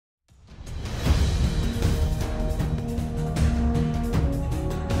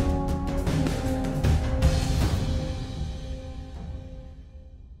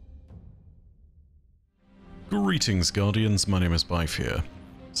Greetings Guardians, my name is Bife here.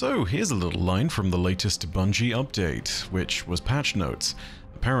 So here's a little line from the latest Bungie update, which was patch notes.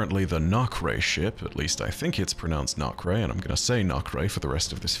 Apparently the Nokre ship, at least I think it's pronounced Nokre, and I'm gonna say Nokre for the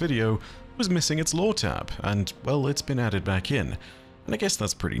rest of this video, was missing its lore tab, and well, it's been added back in. And I guess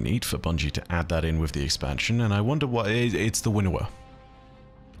that's pretty neat for Bungie to add that in with the expansion, and I wonder why. It's the Winnower.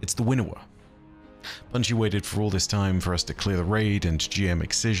 It's the Winnower. Bungie waited for all this time for us to clear the raid and GM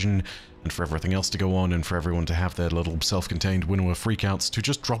Excision, and for everything else to go on, and for everyone to have their little self-contained Winnower freakouts to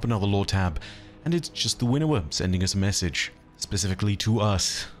just drop another lore tab, and it's just the Winnower sending us a message, specifically to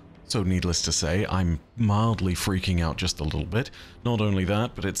us. So needless to say, I'm mildly freaking out just a little bit. Not only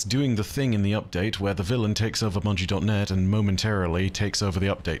that, but it's doing the thing in the update where the villain takes over Bungie.net and momentarily takes over the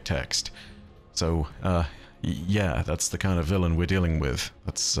update text. So, yeah, that's the kind of villain we're dealing with.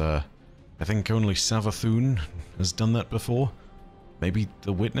 That's, I think only Savathun has done that before. Maybe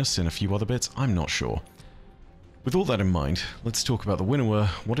the Witness and a few other bits, I'm not sure. With all that in mind, let's talk about the Winnower,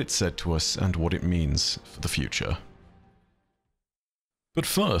 what it said to us, and what it means for the future. But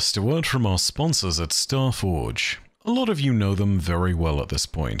first, a word from our sponsors at Starforge. A lot of you know them very well at this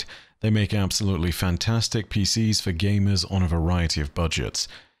point. They make absolutely fantastic PCs for gamers on a variety of budgets.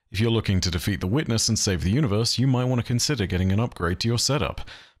 If you're looking to defeat the Witness and save the universe, you might want to consider getting an upgrade to your setup.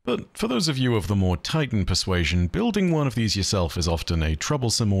 But for those of you of the more Titan persuasion, building one of these yourself is often a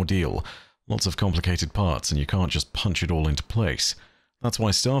troublesome ordeal. Lots of complicated parts, and you can't just punch it all into place. That's why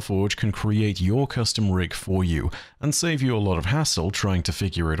Starforge can create your custom rig for you, and save you a lot of hassle trying to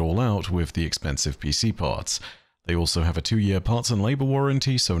figure it all out with the expensive PC parts. They also have a 2-year parts and labor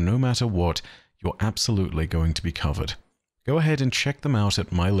warranty, so no matter what, you're absolutely going to be covered. Go ahead and check them out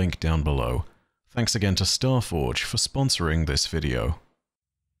at my link down below. Thanks again to Starforge for sponsoring this video.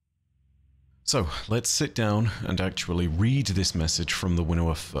 So, let's sit down and actually read this message from the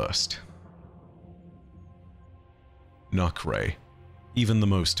Winnower first. Nokre. Even the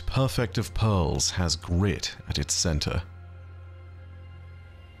most perfect of pearls has grit at its center.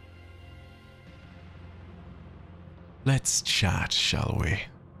 Let's chat, shall we?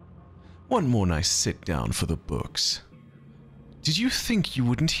 One more nice sit down for the books. Did you think you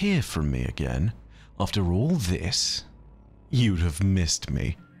wouldn't hear from me again? After all this? You'd have missed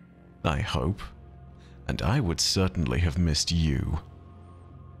me, I hope. And I would certainly have missed you.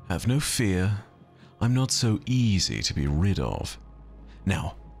 Have no fear. I'm not so easy to be rid of.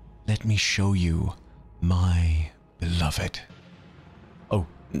 Now, let me show you my beloved. Oh,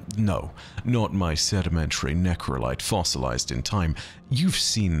 no, not my sedimentary necrolite fossilized in time. You've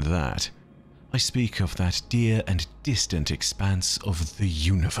seen that. I speak of that dear and distant expanse of the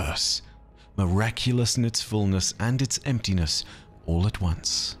universe, miraculous in its fullness and its emptiness all at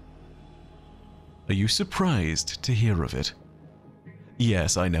once. Are you surprised to hear of it?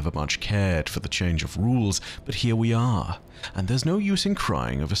 Yes, I never much cared for the change of rules, but here we are, and there's no use in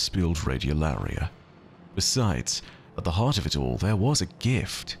crying over spilled radiolaria. Besides, at the heart of it all, there was a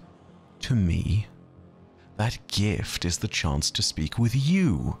gift. To me. That gift is the chance to speak with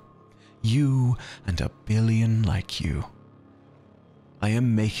you. You and a billion like you. I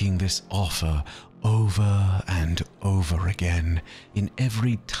am making this offer over and over again in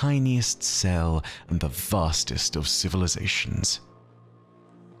every tiniest cell and the vastest of civilizations.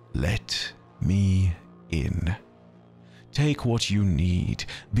 Let me in. Take what you need,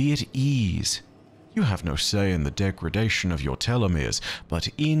 be at ease. You have no say in the degradation of your telomeres, but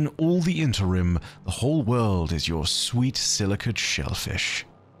in all the interim, the whole world is your sweet silicate shellfish.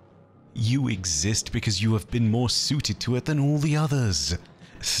 You exist because you have been more suited to it than all the others.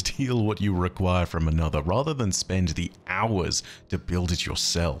 Steal what you require from another rather than spend the hours to build it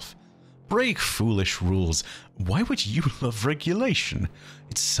yourself. Break foolish rules. Why would you love regulation?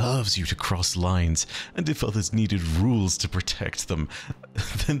 It serves you to cross lines, and if others needed rules to protect them,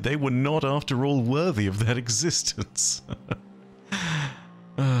 then they were not after all worthy of that existence.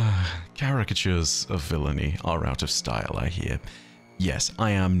 Caricatures of villainy are out of style, I hear. Yes,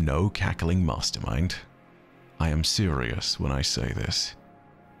 I am no cackling mastermind. I am serious when I say this.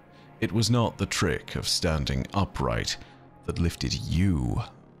 It was not the trick of standing upright that lifted you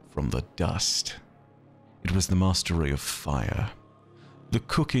from the dust. It was the mastery of fire, the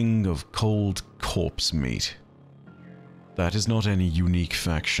cooking of cold corpse meat. That is not any unique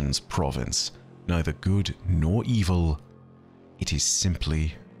faction's province, neither good nor evil. It is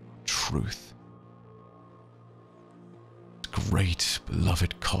simply truth. Great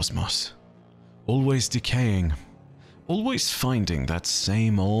beloved cosmos, always decaying, always finding that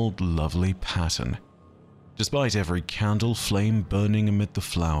same old lovely pattern. Despite every candle flame burning amid the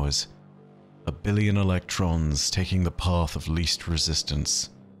flowers, a billion electrons taking the path of least resistance.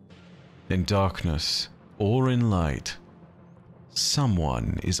 In darkness, or in light,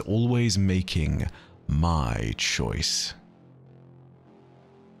 someone is always making my choice.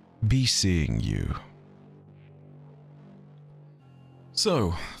 Be seeing you.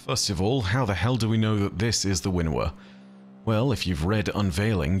 So, first of all, how the hell do we know that this is the Winnower? Well, if you've read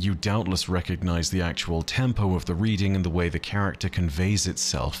Unveiling, you doubtless recognize the actual tempo of the reading and the way the character conveys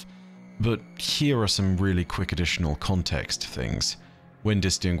itself. But here are some really quick additional context things. When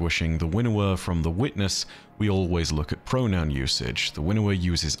distinguishing the Winnower from the witness, we always look at pronoun usage. The Winnower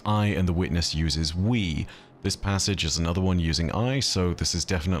uses I and the witness uses we. This passage is another one using I, so this is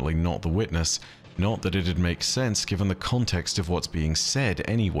definitely not the witness. Not that it'd make sense given the context of what's being said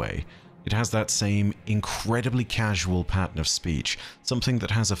anyway. It has that same incredibly casual pattern of speech, something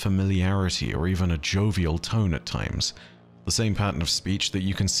that has a familiarity or even a jovial tone at times. The same pattern of speech that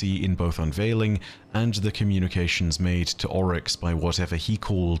you can see in both Unveiling and the communications made to Oryx by whatever he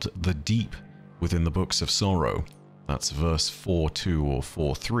called the Deep within the Books of Sorrow. That's verse 4.2 or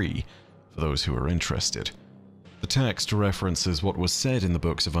 4.3, for those who are interested. The text references what was said in the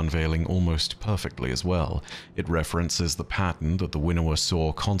Books of Unveiling almost perfectly as well. It references the pattern that the Winnower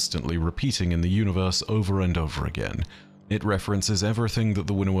saw constantly repeating in the universe over and over again. It references everything that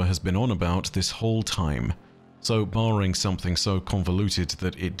the Winnower has been on about this whole time. So, barring something so convoluted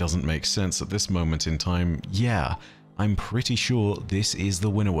that it doesn't make sense at this moment in time, yeah, I'm pretty sure this is the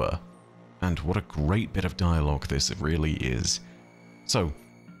Winnower. And what a great bit of dialogue this really is. So,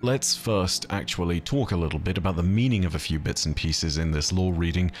 let's first actually talk a little bit about the meaning of a few bits and pieces in this lore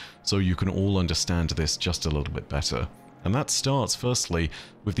reading so you can all understand this just a little bit better. And that starts firstly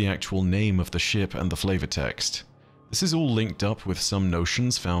with the actual name of the ship and the flavor text. This is all linked up with some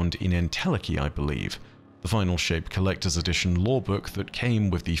notions found in Entelechy, I believe, the Final Shape Collector's Edition lore book that came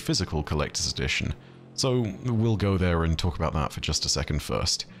with the physical Collector's Edition. So we'll go there and talk about that for just a second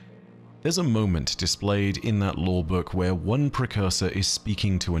first. There's a moment displayed in that lore book where one precursor is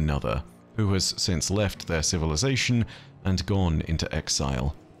speaking to another, who has since left their civilization and gone into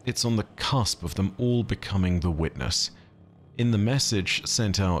exile. It's on the cusp of them all becoming the witness. In the message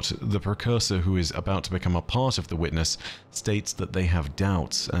sent out, the precursor who is about to become a part of the witness states that they have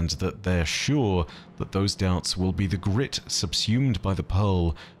doubts and that they're sure that those doubts will be the grit subsumed by the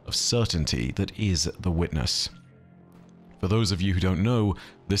pearl of certainty that is the witness. For those of you who don't know,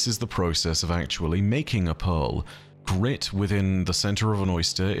 this is the process of actually making a pearl. Grit within the center of an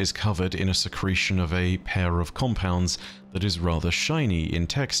oyster is covered in a secretion of a pair of compounds that is rather shiny in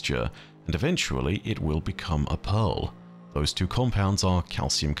texture, and eventually it will become a pearl. Those two compounds are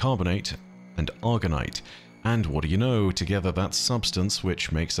calcium carbonate and argonite, and what do you know, together that substance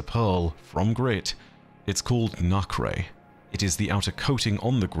which makes a pearl from grit, it's called nacre. It is the outer coating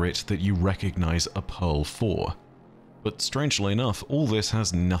on the grit that you recognize a pearl for. But strangely enough, all this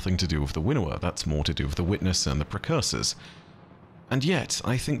has nothing to do with the Winnower, that's more to do with the witness and the precursors. And yet,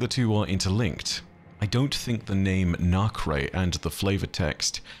 I think the two are interlinked. I don't think the name nacre and the flavor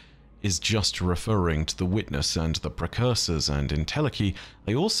text is just referring to the witness and the precursors and Entelechy.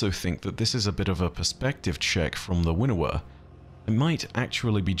 I also think that this is a bit of a perspective check from the Winnower. I might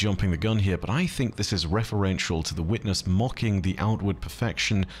actually be jumping the gun here, but I think this is referential to the witness mocking the outward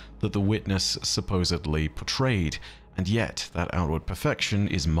perfection that the witness supposedly portrayed. And yet, that outward perfection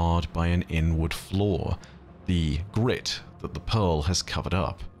is marred by an inward flaw, the grit that the pearl has covered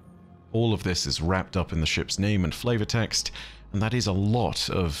up. All of this is wrapped up in the ship's name and flavor text, and that is a lot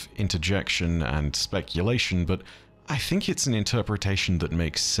of interjection and speculation, but I think it's an interpretation that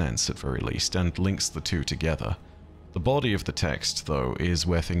makes sense at very least, and links the two together. The body of the text, though, is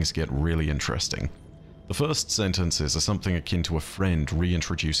where things get really interesting. The first sentences are something akin to a friend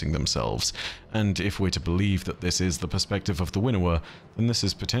reintroducing themselves, and if we're to believe that this is the perspective of the Winnower, then this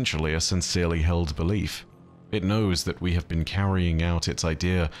is potentially a sincerely held belief. It knows that we have been carrying out its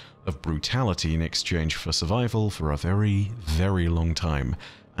idea of brutality in exchange for survival for a very, very long time,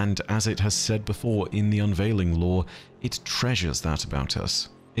 and as it has said before in the Unveiling lore, it treasures that about us.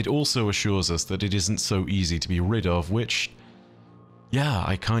 It also assures us that it isn't so easy to be rid of, which, yeah,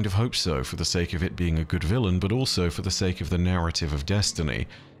 I kind of hope so, for the sake of it being a good villain, but also for the sake of the narrative of destiny,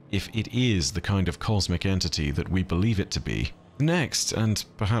 if it is the kind of cosmic entity that we believe it to be. Next, and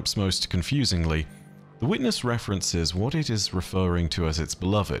perhaps most confusingly, the witness references what it is referring to as its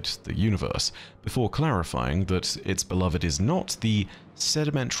beloved, the universe, before clarifying that its beloved is not the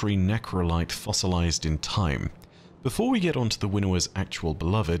sedimentary necrolite fossilized in time. Before we get onto the Winnower's actual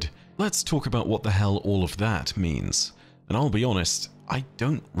beloved, let's talk about what the hell all of that means. And I'll be honest, I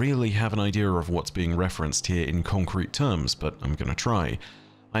don't really have an idea of what's being referenced here in concrete terms, but I'm gonna try.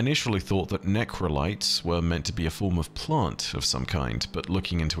 I initially thought that necrolites were meant to be a form of plant of some kind, but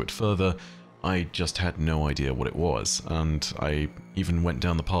looking into it further, I just had no idea what it was, and I even went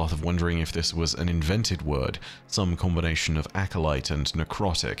down the path of wondering if this was an invented word, some combination of acolyte and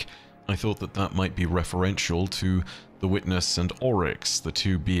necrotic. I thought that that might be referential to the Witness and Oryx, the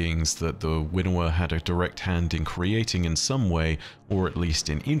two beings that the Winnower had a direct hand in creating in some way, or at least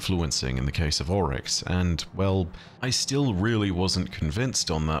in influencing in the case of Oryx, and, well, I still really wasn't convinced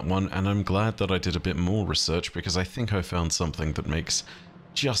on that one, and I'm glad that I did a bit more research because I think I found something that makes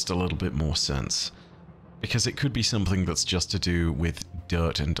just a little bit more sense. Because it could be something that's just to do with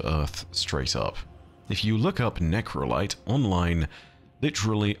dirt and earth straight up. If you look up necrolite online,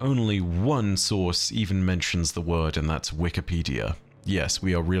 literally only one source even mentions the word, and that's Wikipedia. Yes,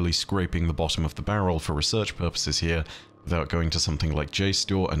 we are really scraping the bottom of the barrel for research purposes here without going to something like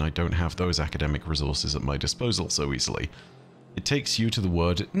JSTOR, and I don't have those academic resources at my disposal so easily. It takes you to the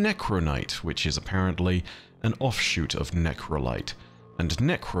word necronite, which is apparently an offshoot of necrolite. And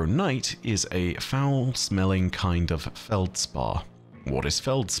necronite is a foul-smelling kind of feldspar. What is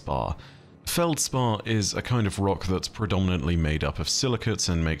feldspar? Feldspar is a kind of rock that's predominantly made up of silicates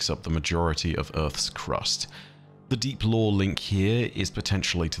and makes up the majority of Earth's crust. The deep lore link here is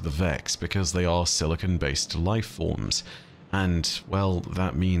potentially to the Vex, because they are silicon-based life forms. And, well,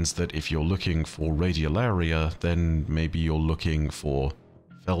 that means that if you're looking for radiolaria, then maybe you're looking for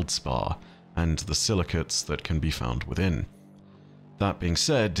feldspar and the silicates that can be found within. That being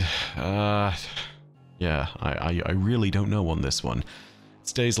said, yeah, I really don't know on this one.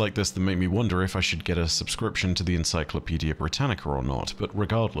 It's days like this that make me wonder if I should get a subscription to the Encyclopedia Britannica or not, but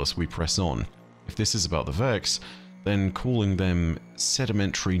regardless, we press on. If this is about the Vex, then calling them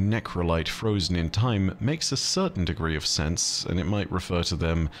sedimentary necrolite frozen in time makes a certain degree of sense, and it might refer to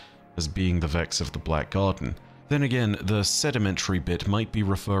them as being the Vex of the Black Garden. Then again, the sedimentary bit might be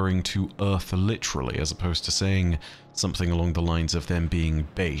referring to Earth literally, as opposed to saying something along the lines of them being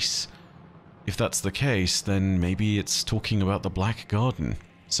base. If that's the case, then maybe it's talking about the Black Garden,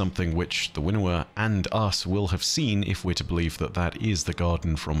 something which the Winnower and us will have seen if we're to believe that that is the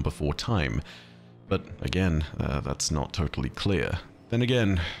garden from before time. But again, that's not totally clear. Then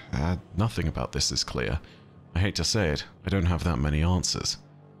again, nothing about this is clear. I hate to say it, I don't have that many answers.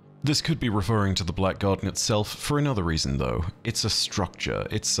 This could be referring to the Black Garden itself for another reason though. It's a structure,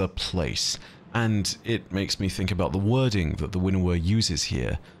 it's a place, and it makes me think about the wording that the Winnower uses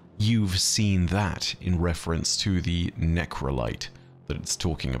here. You've seen that in reference to the necrolite that it's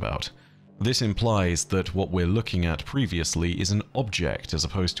talking about. This implies that what we're looking at previously is an object as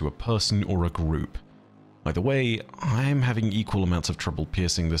opposed to a person or a group. Either way, I'm having equal amounts of trouble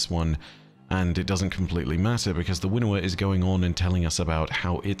piercing this one, and it doesn't completely matter because the Winnower is going on and telling us about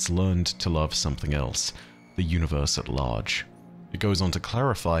how it's learned to love something else, the universe at large. It goes on to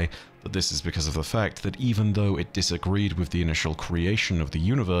clarify that this is because of the fact that even though it disagreed with the initial creation of the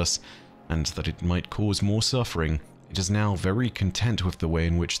universe, and that it might cause more suffering, it is now very content with the way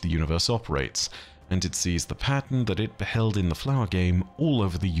in which the universe operates, and it sees the pattern that it beheld in the Flower Game all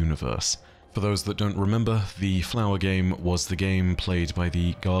over the universe. For those that don't remember, the Flower Game was the game played by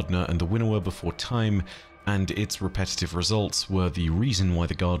the Gardener and the Winnower before time, and its repetitive results were the reason why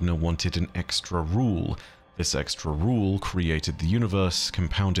the Gardener wanted an extra rule. This extra rule created the universe,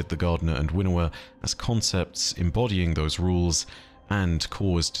 compounded the Gardener and Winnower as concepts embodying those rules, and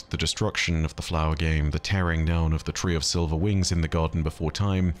caused the destruction of the Flower Game, the tearing down of the Tree of Silver Wings in the Garden before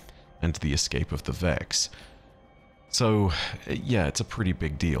time, and the escape of the Vex. So, yeah, it's a pretty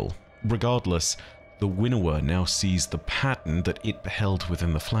big deal. Regardless, the Winnower now sees the pattern that it beheld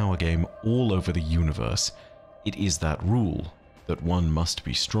within the Flower Game all over the universe. It is that rule, that one must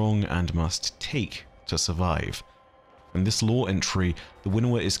be strong and must take to survive. In this lore entry, the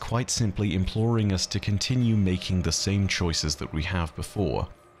Winnower is quite simply imploring us to continue making the same choices that we have before.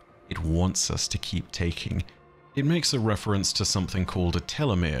 It wants us to keep taking. It makes a reference to something called a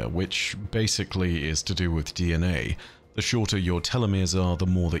telomere, which basically is to do with DNA. The shorter your telomeres are, the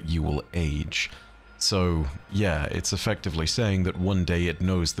more that you will age. So, yeah, it's effectively saying that one day it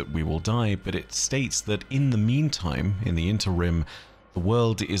knows that we will die, but it states that in the meantime, in the interim, the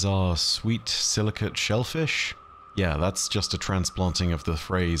world is our sweet silicate shellfish? Yeah, that's just a transplanting of the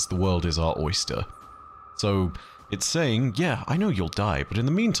phrase, the world is our oyster. So, it's saying, yeah, I know you'll die, but in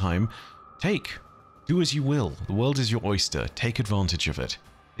the meantime, do as you will. The world is your oyster. Take advantage of it.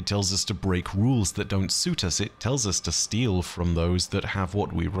 It tells us to break rules that don't suit us. It tells us to steal from those that have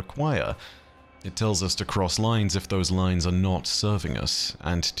what we require. It tells us to cross lines if those lines are not serving us,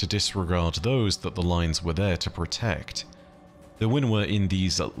 and to disregard those that the lines were there to protect. The Winnower in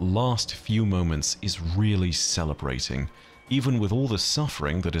these last few moments is really celebrating. Even with all the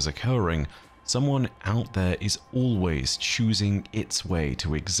suffering that is occurring, someone out there is always choosing its way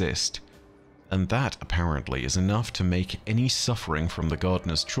to exist. and that apparently is enough to make any suffering from the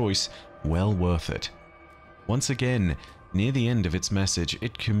gardener's choice well worth it. Once again, near the end of its message,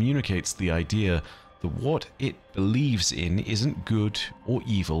 it communicates the idea that what it believes in isn't good or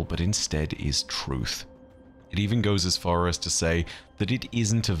evil, but instead is truth. It even goes as far as to say that it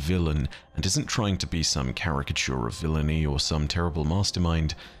isn't a villain and isn't trying to be some caricature of villainy or some terrible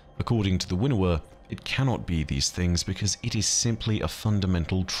mastermind. According to the Winnower, it cannot be these things because it is simply a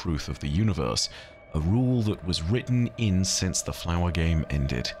fundamental truth of the universe, a rule that was written in since the flower game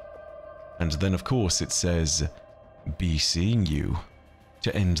ended. And then of course it says, "Be seeing you,"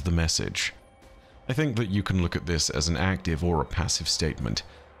 to end the message. I think that you can look at this as an active or a passive statement.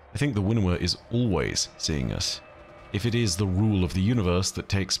 I think the Winnower is always seeing us. If it is the rule of the universe that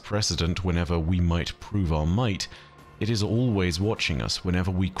takes precedent whenever we might prove our might, it is always watching us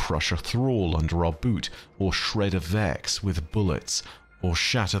whenever we crush a thrall under our boot, or shred a Vex with bullets, or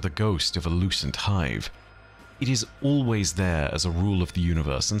shatter the ghost of a lucent hive. It is always there as a rule of the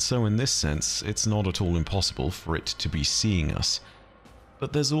universe, and so in this sense, it's not at all impossible for it to be seeing us.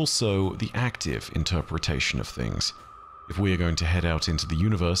 But there's also the active interpretation of things. If we are going to head out into the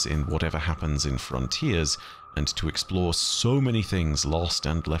universe in whatever happens in Frontiers, and to explore so many things lost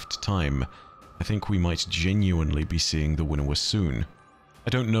and left to time, I think we might genuinely be seeing the Winnower soon. I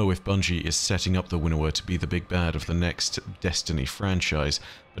don't know if Bungie is setting up the Winnower to be the big bad of the next Destiny franchise,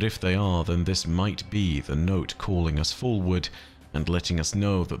 but if they are, then this might be the note calling us forward and letting us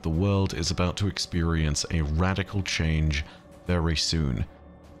know that the world is about to experience a radical change very soon.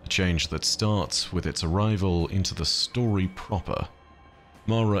 A change that starts with its arrival into the story proper.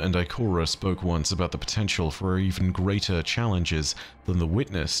 Mara and Ikora spoke once about the potential for even greater challenges than the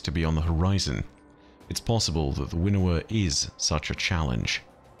Witness to be on the horizon. It's possible that the Winnower is such a challenge.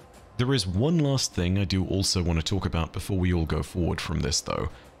 There is one last thing I do also want to talk about before we all go forward from this though,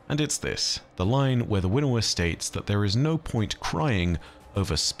 and it's this, the line where the Winnower states that there is no point crying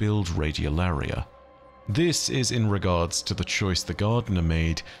over spilled radiolaria. This is in regards to the choice the Gardener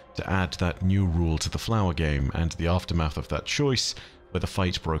made to add that new rule to the flower game, and the aftermath of that choice, where the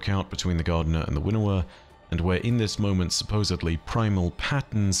fight broke out between the Gardener and the Winnower, and where in this moment supposedly primal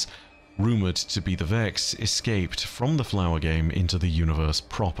patterns, rumoured to be the Vex, escaped from the flower game into the universe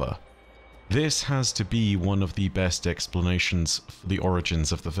proper. This has to be one of the best explanations for the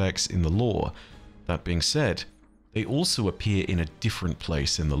origins of the Vex in the lore. That being said, they also appear in a different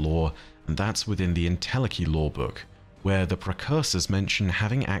place in the lore, and that's within the Entelechy lore book, where the precursors mention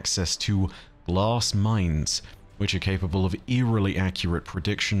having access to glass minds, which are capable of eerily accurate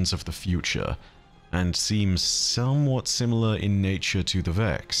predictions of the future, and seems somewhat similar in nature to the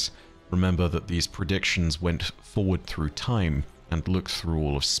Vex. Remember that these predictions went forward through time and looked through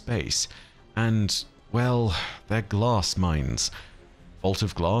all of space, and, well, they're glass minds. Vault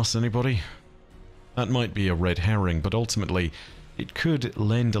of Glass, anybody? That might be a red herring, but ultimately, it could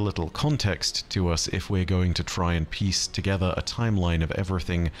lend a little context to us if we're going to try and piece together a timeline of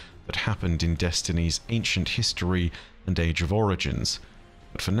everything that happened in Destiny's ancient history and Age of Origins.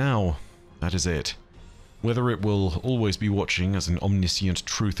 But for now, that is it. Whether it will always be watching as an omniscient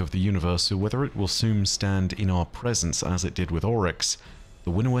truth of the universe, or whether it will soon stand in our presence as it did with Oryx,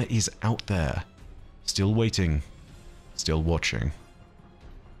 the Winnower is out there. Still waiting. Still watching.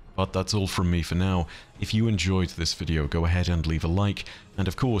 But that's all from me for now. If you enjoyed this video, go ahead and leave a like, and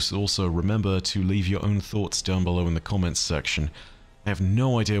of course also remember to leave your own thoughts down below in the comments section. I have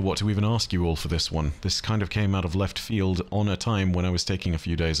no idea what to even ask you all for this one. This kind of came out of left field on a time when I was taking a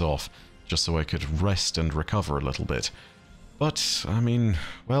few days off, just so I could rest and recover a little bit. But, I mean,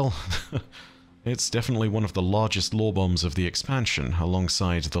 well, it's definitely one of the largest lore bombs of the expansion,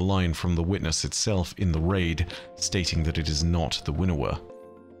 alongside the line from the Witness itself in the raid, stating that it is not the Winnower.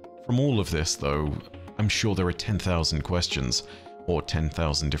 From all of this, though, I'm sure there are 10,000 questions, or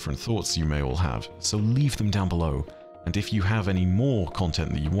 10,000 different thoughts you may all have, so leave them down below. And if you have any more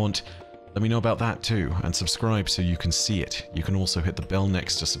content that you want, let me know about that too, and subscribe so you can see it. You can also hit the bell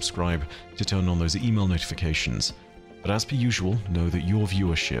next to subscribe to turn on those email notifications. But as per usual, know that your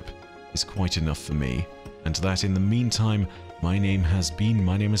viewership is quite enough for me, and that in the meantime, my name is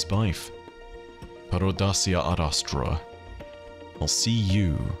Bife. Parodacia ad Astra. I'll see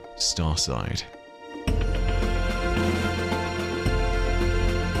you, Starside.